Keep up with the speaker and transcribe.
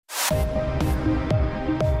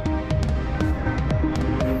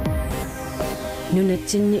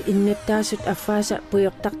Nunatsinni innuttaasut affaasa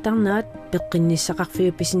puyortartarnaat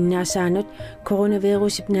peqqinnissaqarfiu pisinnaassaanut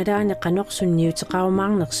coronavirusip nalaane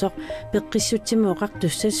qanorsunniuteqarumaarnersoq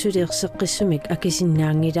peqqissutsimooqartussat suliirseqqissumik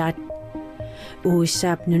akisinnaangilaat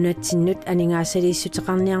uissaap nunatsinnut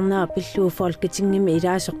aningaasaliissuteqarniarnaa pilluu folketingnimi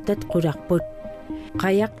ilaasortat qularput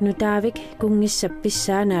qajaq nutaavik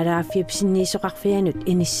kungissappissaana alaafiapisinniisoqarfianut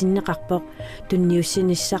inissinneqarpoq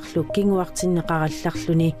tunniussinissarlu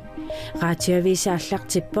kinguartinneqarallarluni Radioaviisi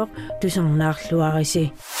allartippoq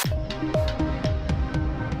tusarnaarluarisi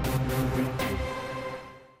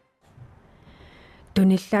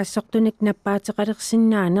Tunillaasortunik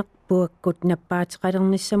nappaateqalersinnaaneq puakkut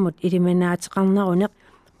nappaateqalernissamut ilimanaateqarnaruneq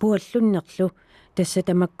puallunnerlu tassa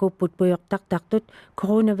tamakkuupput puyortartartut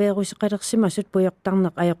coronaviruseqalersimasut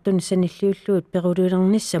puyortarneq ajortunissanilliulluut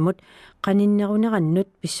perululernissamut qaninnerunерannut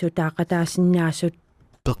pissutaaqataasinnaasut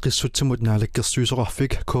Peqqissutsimut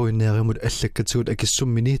naalakkersuisoqarfik koinneerimut allakkatigут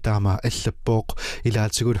akissummini taamaa allappoq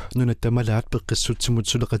ilaatigut nunattamalaat peqqissutsimut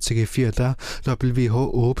suleqatigifiata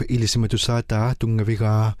WHO ilisimatusaata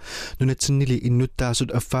tungavigaa nunatsinnili innuttaasut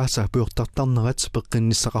affaasa puyortartarnerat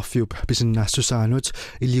peqqinnisaqarfiup pisinnaassusaanut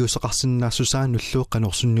iliusaqarsinnaassusaannullu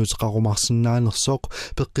qanorsunniuteqarumaarsinnaanersoq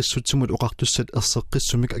peqqissutsimut oqartussat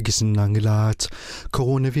erseqqissumik akisinnaangilaat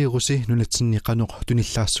coronavirusi nunatsinni qanoq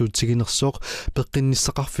tunillaassуутсигинерсоq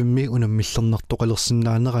peqqinnisaqarfimmi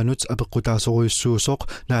unammillernertoqalersinnaaneranut apeqqutaasoruissuusoq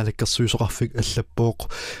naalakkersuisoqarfik allappoq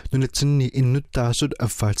nunatsinni innuttaasut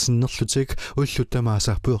affaatinnerlutik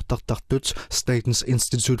ullutamaasa puyortartartut Statens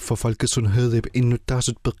Institute for Folkesundhed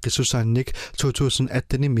innuttaasut peqqissusaannik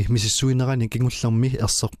 2018-nimi misissuinerani kingullermi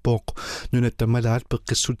erserpoq nunattamalaat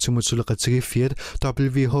peqqissutsimut suleqatigifiat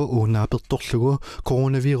WHO naapertorlugu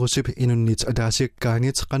coronavirusip inunnit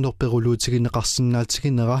alaasiakkaangit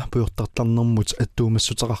qanorperuluutigineqarsinnaatiginera puyortartarnermut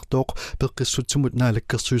attuumassutaqartoq peqqissutsimut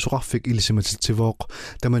naalakkersuisoqarfik ilisimatitivoq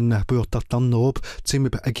tamanna puyortartarnerup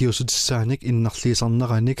timip akiusutissaanik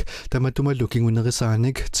innarliisarneranik tamatumallu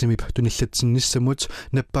kingunerisaanik timip tunillatsinnissamut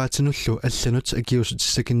nappaatinnullu allanut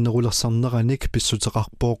akiusutissakиннерулерсарнераник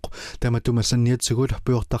писсутеқарпооқ таматумассанниатсигут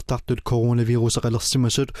puyortartartut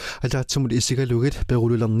coronaviruseqalersimasut алаатсимут исигалугит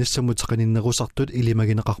перулулерниссамут qaninnерусартут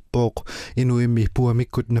илимагинеқарпооқ инуимми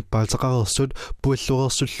пуамиккут наппаатеқарерсут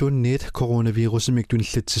пуаллуерсуллуунниит coronavirusимик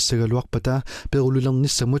туниллатсиссагалуарпата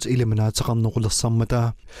перулулерниссамут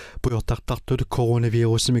илиманаатеқарнеқулерсармата puyortartartut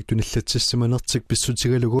coronavirusимик туниллатсиссиманертик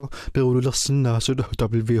писсутигалугу перулулерсиннаасут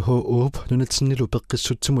WHO нунатсиннилу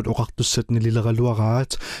пеққиссутсимут оқартуссат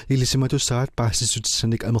нилилералуараат илисиматусаат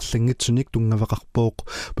паассиссутиссаник амерлангитсуник тунгавеқарпооқ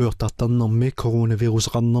puyortartarnermi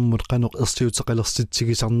coronaviruseqarnermut qanoq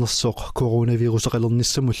ersiutеqalersitsigisarnersoq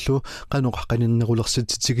coronaviruseqalernissamullu qanoq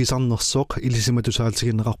qaninnerulersitsigisarnersoq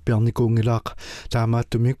ilisimatusaaltigineqarpiarnikuungilaaq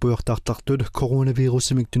taamaattumik puyortartartut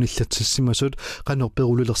coronavirusimik tunillatssimasut qanoq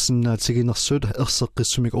perululersinnaatiginersut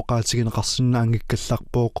erseqqissumik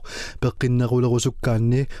oqaatigineqarsinnaangikkallarpooq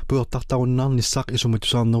peqqinnerulerusukkaanni puyortartarunnaarnissaq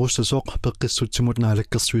isumatusaarnerussasoq peqqissutsimut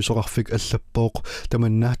naalakkersuisoqarfik allappoq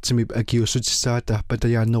tamannaatimip akiussutissaata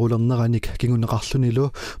patajaannerulerneranik kinguneqarlunilu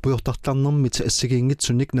puyortartarnermit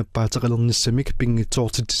assigiingitsunik nappaateqalernissamik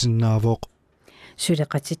pingitsoortitisinnaavoq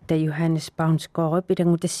Suleqatitta Johannes Baunsgaard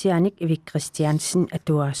pilangutassianik Ivik Christiansen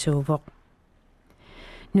atuaasuuvoq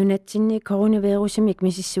Nunatsinni coronavirusimik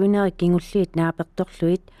misissuinerik kingulliit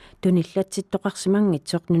naapertorluit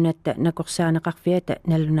tunillatittoqarsimangitsoq nunatta nakorsaaneqarfiata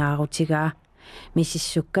nalunaaruutigaa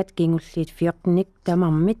misissukkat kingulliit 14nik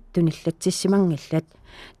tamarmit tunillattissimangillat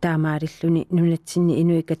taamaalilluni nunatsinni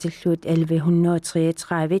inuikatilluut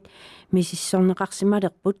 1133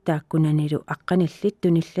 misissorneqarsimalerput taakkunanilu aqqanillit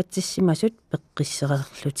tunillattissimasut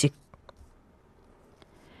peqqissererlutik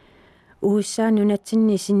USA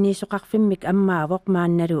nunatsinni sinniisoqarfimmik ammaavoq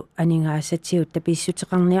maannalu aningaasatiut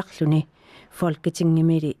tapiissuteqarniarluni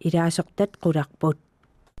folketingnimili ilaasortat qularput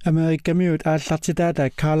Amerikkamiut aallartitaata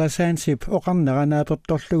Carla Sansip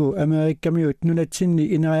oqarneranaapertorlugu Amerikkamiut nunatsinni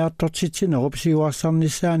inariartortitsinerup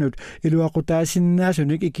siuarsarnissaanut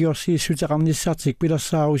iluaqutaasinnaasunik ikiorsiissuteqarnissartik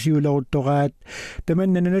pilersaarusiuleruttoraat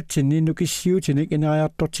tamanna nunatsinni nukissiutinik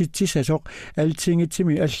inariartortitsisasoq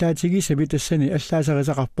altingitsimi allaatigisami tassani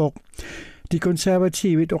allaasarisaqarpooq De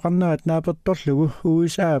konservatiivit oqarnerat naapertorlugu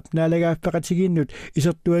USAap naalagaappeqatiginnut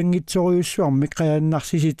isertuangitsoruussuarmi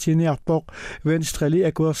qiannarsissitsiiniarpoq Venstreli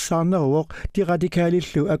akuersaarneruoq de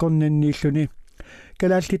radikaalillu akornanniilluni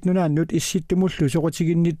Kalaallit nunaannut issittumullu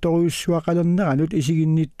soqutiginnittoruussuaqalerneranut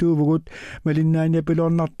isiginnittuuvugut malinnaania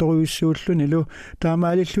pilornartoruussuullunilu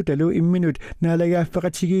taamaalillu talu imminut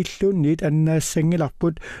naalagaappeqatigiilluunniit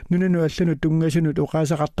annaassangillarput nunanu allanu tungasunut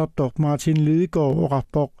oqaasaqartartoq Martin Lidegaard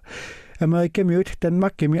oqarpoq Amerikamiut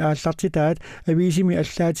Danmarkimi aallartitaat aviisimi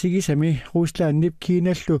allaatigisami Ruslandnip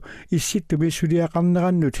Kiinallu issittumi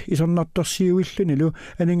suliaqarnerannut isornartorsiuillunilu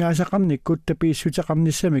aningaasaqarnikkut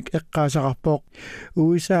tapiissutaqarnissamik eqqaasaqarpooq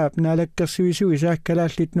USA naalakkersuisuisa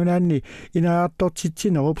Kalaallit Nunaanni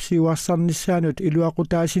inaartortitsinerup siuassarnissaanut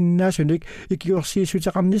iluaqutaasinnnaasunik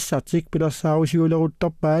ikiorsiisutaqarnissartik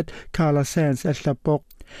pilersaarusiuleruttorpaat Carla Sands allappoq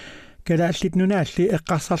Kalaallit Nunaalli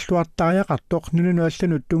eqqarsarluartaariaqartoq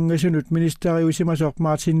nunuallanut tungasunut ministeriusimasoq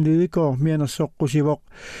Martin Lidegaard mianersoqqusivoq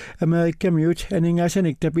Amerikamiut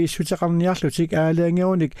aningasanik tapiissutaqarniarlutik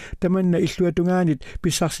aalaangerunik tamanna illuatungaanit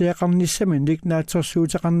pissarsiaqarnissaminnik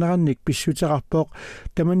naatsorsuutaqarnerannik pissutaqarpoq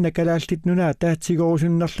tamanna Kalaallit Nunaata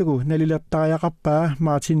tigorusunnerlugu nalilertaariaqarpaa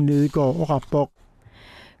Martin Lidegaard oqarpoq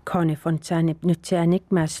Conny Fontanip nutianik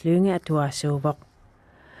maaslynge atuasuuvoq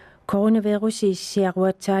Coronavirus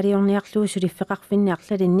siaruattaaliorniarluu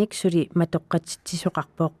suliffeqarfinniarlalinnik suli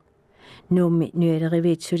matoqqatittisoqarpoq nuummi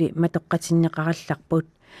nualeriviit suli matoqqatinneqarallarput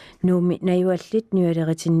nuummi nayuallit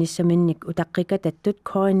nualeritinnissaminnik utaqqika tattut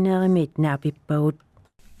koinneerimiit naapippagut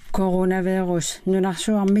Coronavirus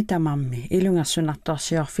nunarsuarmi tamarmi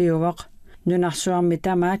ilungersunartorsiorfiuvoq nunarsuarmi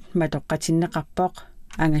tamaat matoqqatinneqarpoq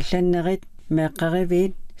angallannerit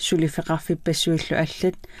meeqqeriviit suliffeqarfippassuillu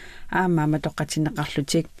allat aamma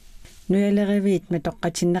matoqqatinneqarlutik nualeriviit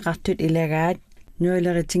matoqqatinneqartut ilagaat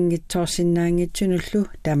nualeritinngitsoorsinnaangitsunullu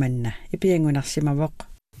tamanna ipiangunarsimavoq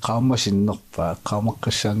qaammasinnerpaa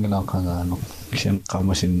qaamaqqassaangilaaqagaanoq kisian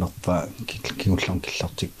qaammasinnerpaa kigullorn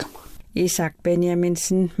killartikkama Isaac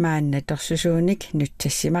Benjaminsen maanna torsusuunik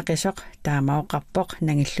nuttassimaqisoq taamaoqarpoq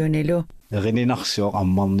nangillunilu erinинarsuoq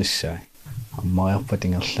ammarnissaa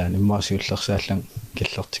аммариарпатингерлаан иммаасиуллерсааллан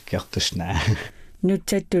киллортиккиартуснаа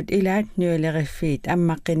нутсаттут илаат нуалериффиит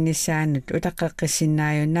аммаққиннissaанут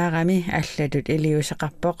утаққеққиссиннааюннаарами аллатут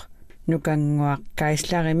илиусеқарпоқ нукангуақ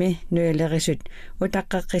кайсларими нуалерисут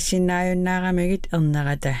утаққеққиссиннааюннаарамигит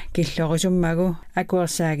ернерата киллорусуммагу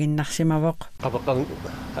акуерсаагиннарсимавоқ қапеққан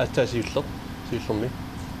аатсаасиуллер сиуллерми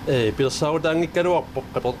пилерсаавутаангиккалуарпоқ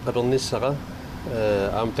қаперниссара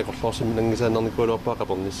аамтақорлоорсимнангисаанерникуалуарпаа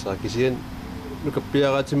қаперниссара кисиан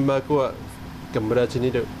нукаппиараатиммаакуа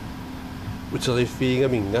каммалаатинилу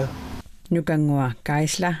утериффиингаминга нукангуа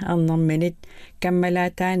кайсла ернерминит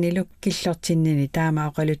каммалаатаанилу киллортиннини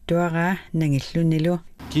таамаоқалуттуараа нангиллунилу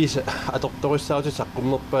киса аторториссаути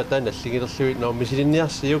саққуммерпаа таан аллигилерлуит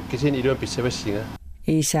нормисилинниарсиук кисин илуан писсавассинга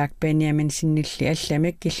Isaac Benjaminsenilli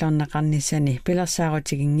алламик киллорнеқарниссани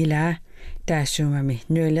пилерсаарутигингилаа таассуумами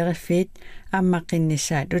нуалериффиит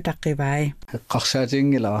аммаққиннissaат утаққиваи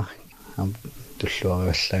эққарсаатингилара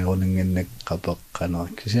туллуариаллагерунинганнак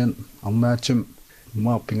қапеққанера кисиан арнаатсум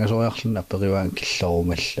мааппингасориарлуна периваан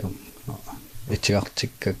киллорумаллу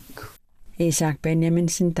итигартиккак Isaac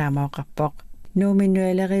Benjaminsen таамаоқарпоқ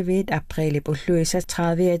нууминнуалеривиит априлип уллуиса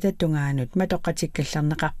 30 тунгаанут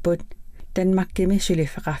матоққатиккалларнеқарпут Danmarkimi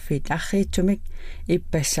sulifeqarfiit arriitsumik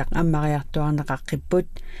ippassaq ammaриартуарнеқаққиппут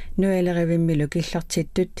нуалеривиммилу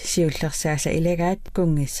киллортиттут сиуллерсааса илагаат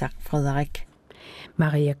кунгиссақ Frederik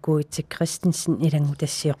Maria Goethe Christensen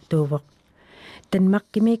ilangutassiortuuvoq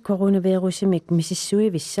Danmarkimi coronavirusimik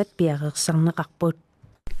misissui vissat piareersarneqarput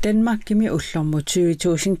Danmarkimi ullormu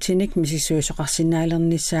 20.000 tinik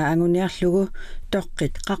misissuisoqarsinnaalernissaa anguniarlugu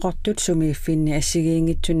toqqit qaqortut sumiiffinni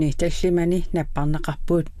assigiingitsuni tallimani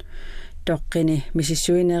napparneqarput toqqini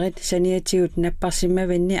misissuinerit saniatigut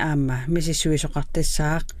napparsimmavinni aamma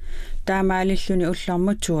misissuisoqartassaaq taamaalilluni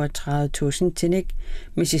ullormu 32.000 tinik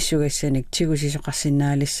misissugassanik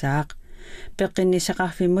tigusisoqarsinnaalissaaq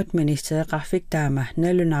peqqinnisaqarfimmut ministereqarfik taama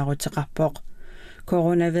nalunaaruteqarpoq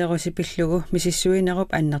coronavirusipillugu misissuinerup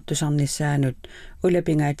annertusarnissaanut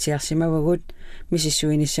ulapingaatiarsimavugut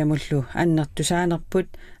misissuinissamullu annertusaanerput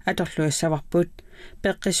atorluassavarput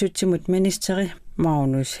peqqissutsimut ministeri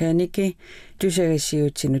Magnus Heunicke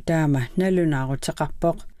tusagasiutinu taama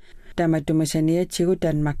nalunaaruteqarpoq tamatumasaniatigu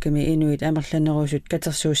Danmarkimi inuit amerlanerusut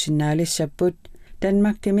katersuusinnaalissapput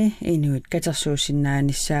Danmarkimi inuit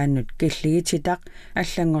katersuusinnaanissaannut killigititaq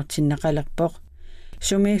allangortinneqalerpoq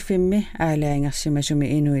Sumiifimmi aalaangersima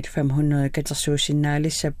inuit 500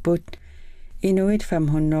 katersuusinnaalissapput inuit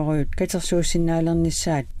 500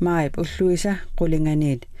 katersuusinnaalernissaat maip ulluisa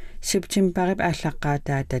qulinganiit septemberip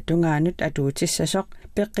ааllaqqaataata tungaanut atuutissasoq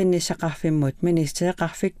peqqinnisaqarfimmut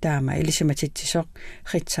ministereqarfik taama ilisimatittisoq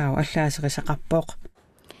Ritzau allaaserisaqarpoq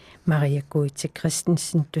Maria Goethe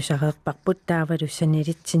Christensen tusareerparput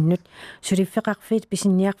taavalussanilittinnut suliffeqarfiit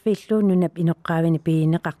pisinniarfiillu nunap inoqqaavini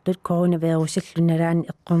piineqartut coronavirusillunalaani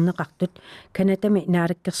eqqorneqartut kanatami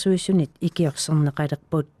naalakkersuisunit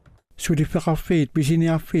ikiorserneqalerput Suliferarfiit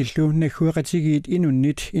pisiniarfiillu nakhueqatigit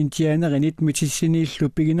inunnit indianerinit mitissiniillu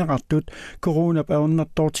pigineqartut corona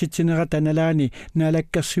paornartortitsinera tanalaani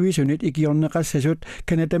naalakkersuisunit ikiorneqassasut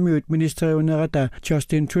kanatamiut ministeriunerata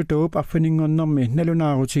Justin Trudeau affiningornermi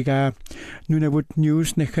nalunaarutigaa nunavut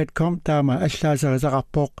news nakhat.com taama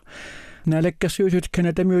allaaserisaqarpoq naalakkersuisut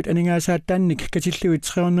kanatamiut aningaasaattaannik katilluit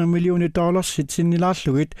 $300 million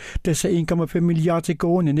sinnilaarlugit tassa 1,5 milliardi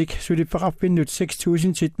koronanik suliferarfinnut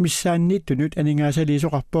 6,000 sit missaanniittunut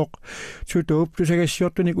aningaasaliisoqarpoq Trudeau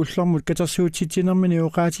tusagassiortunik ullermut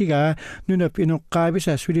katersuutitsinerminiuqaatigaa nunap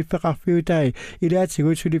inoqqaavisa suliferarfiutai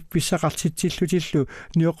ilaatigut sulippissaqartitsillutillu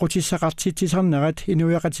nioqqutissaqartitsisarnerat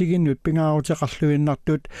inuiaqatiginnut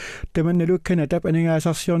pingaaruteqarluinnartut tamannaluk kanatap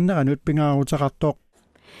aningaasarsiorneranut pingaaruteqartoq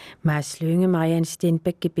Maaslynge Marianne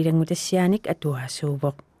Stenbæk pilangutassianik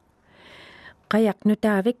atuaasuuvoq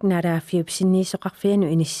qayaqnutaavik naraafiupsinniisoqarfianu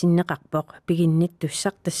inissinneqarpoq piginnit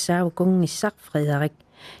tussaq tassaavu kungissaq Frederik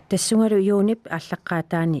tassungalu yuunip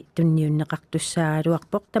allaqqaataani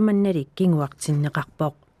tunniunneqartussaaluarpoq tamannalik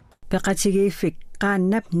kinguartinneqarpoq peqatigiiffik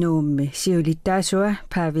qaannap nuummi siulittaasua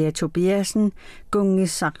Pavia Tobiasen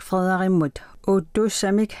kungissaq Frederimmut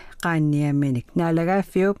uuttuussamik qaanniamminik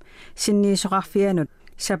naalagaaffiup sinniisoqarfianut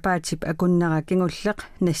sapaatip akunnera kingulleq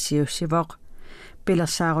nassiussivoq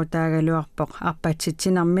pilersaarutaagaluarpoq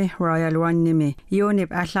arpatsitsinermi Royal One-nimi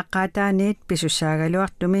yuunip allaqqaataaniit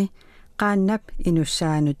pisusaagaluartumi qaannap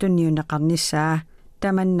inussaanu tunniuneqarnissaa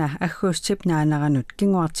tamanna agguustip naaneranut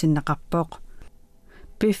kinguartinneqarpoq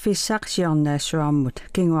piffissaq siornaassuarmut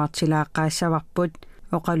kinguartilaaqqaassavarbut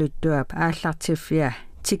oqaluttuap aallartiffia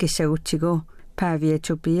tikissagutigu Pavia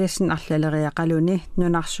Tobiasen arlaleriaqaluni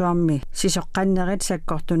nunarsuarmi sisoqqannerit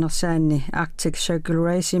sakkortunersaanni Arctic Circle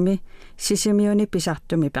Raceimi sisimiuni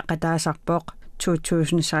pisartumi peqataasarpoq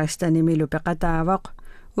 2016 imilu peqataavoq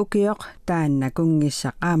ukioq taanna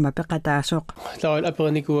kungissaq aama peqataasoq laal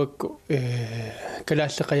apernikukku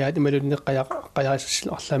kalaalleqajaat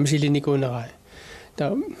imalunneqqajaaqajaassil arlaamisilinikuuneraa ta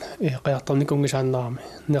qajartarnikungisaannerami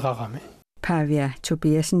neqarami Pavia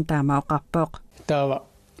Tobiasen taama oqarpoq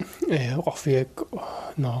taava oqarfiakku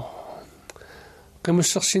no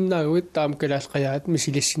qimussersinnaaguit taam kalaalqajaat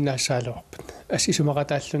misilissinnaassaalorput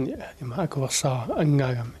assisumaqataalluni ima akuversaa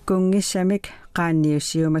angaagami kungissamik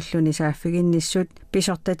qaanniussiumalluni saaffiginnissut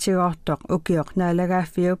pisortatigoortoq ukioq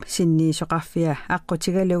naalagaaffiup sinniisoqarfia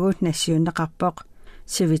aqqutigalugut nassiunneqarpoq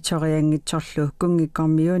sivitoriangitsorlu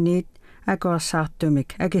kungikkormiuniit akuersaartumik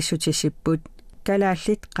akissutisipput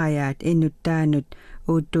Kalaallit qajaat innuttaanut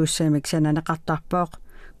uuttuussamik sananeqartarpoq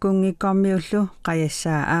kungikkormiullu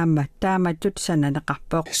qajassaa aamma taamatut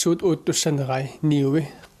sananeqarpoq suut uuttussanerai niuvi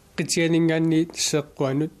qitianingaanniit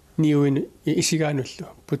seqquanut niuinu isigaanullu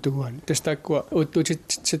putuguan tastakkua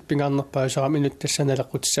uuttuutitsit pingaarnerpaasaram inut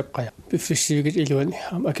tassanaleqqutissapqaja piffissiugit iluani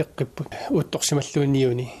akeqqipput uuttorsimalluun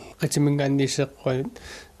niuni qitimingaanni seqquanut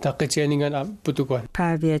taqitianingaan putuguan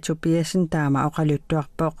Pavia Tobiasen taama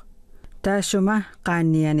oqaluttuarpoq taassuma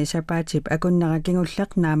qaanniani sapaatip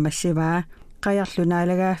akunnerakingullaq naammassivaa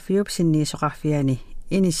qajarlunaalagaaffiup sinniisoqarfiani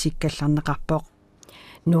inissikkallarneqarpoq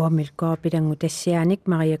nuamilkoo pilangutassianik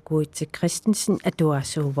Maria Kuitse Christensen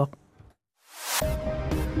atuaasuuvoq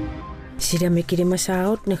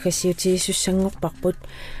sidamikilimasaarut nakhasiutiisussangorparput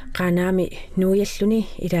qaanaami nuujalluni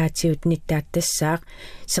ilaatiut nittaattassaaq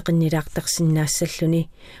seqinnilaartarsinnaassalluni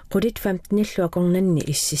qulit 15 akornanni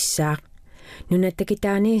ississaaq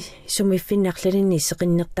Nunatakitaani sumiffinnarlalini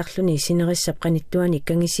seqinnertarluni sinerissap qanittuani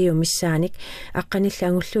kangisiumissaanik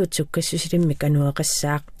aqqanillaangulluut sukkassusilimmik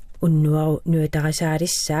anueqassaaq unnuaru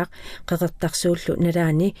nuutarasaarissaaq qeqertarsuullu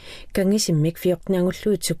nalaani kangisimmik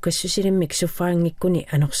fiortnaangulluut sukkassusilimmik suffarangikkuni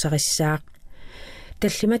anorsarissaaq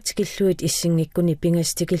tallimatsikilluit issingikkuni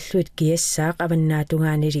pingastikilluut kiassaaq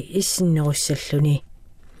avannaatugaanili issinnerussalluni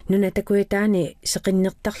Nunatakuitaani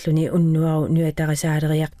seqinnertarluni unnuaru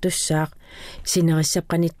nuutarasaaleriartussaaq sinerissap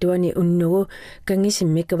qanittuani unnugu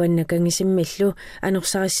kangisimmik avanna kangisimmillu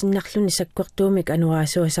anorsarissinarluni sakkortuumik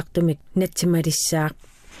anuaasuasartumik natsimalissaaq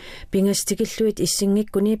pingastikilluit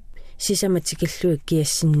issingikkuni sisamatikilluik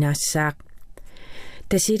kiassinnaassaaq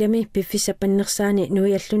tasilami piffissapannersaani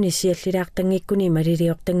nuujalluni siallilaartangikkuni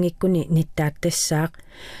maliliortangikkuni nittaattassaaq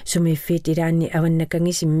sumiffiit ilaanni avanna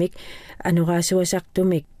kangisimmik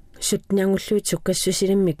anuaasuasartumik sutnaangulluut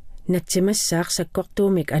sukkassusilimmik natsimassaaq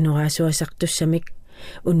sakkortuumik anuaasuasartussamik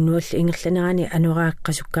unnuull ingerlanerani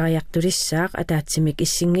anuaraaqqa ataatsimik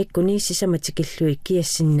issingikkuni sisamatikilluik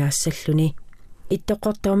kiassinaassalluni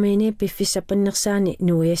ittoqortormiini piffissapannersaani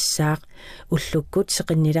nuuyassaaq ullukkut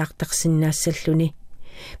seqinnilaartarsinnaassalluni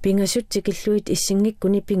pingasuttikilluit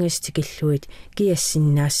issingikkuni pingastikilluit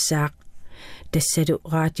kiassinnaassaaq тассалу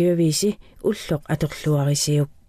радиоависи уллоқ аторлуарисиук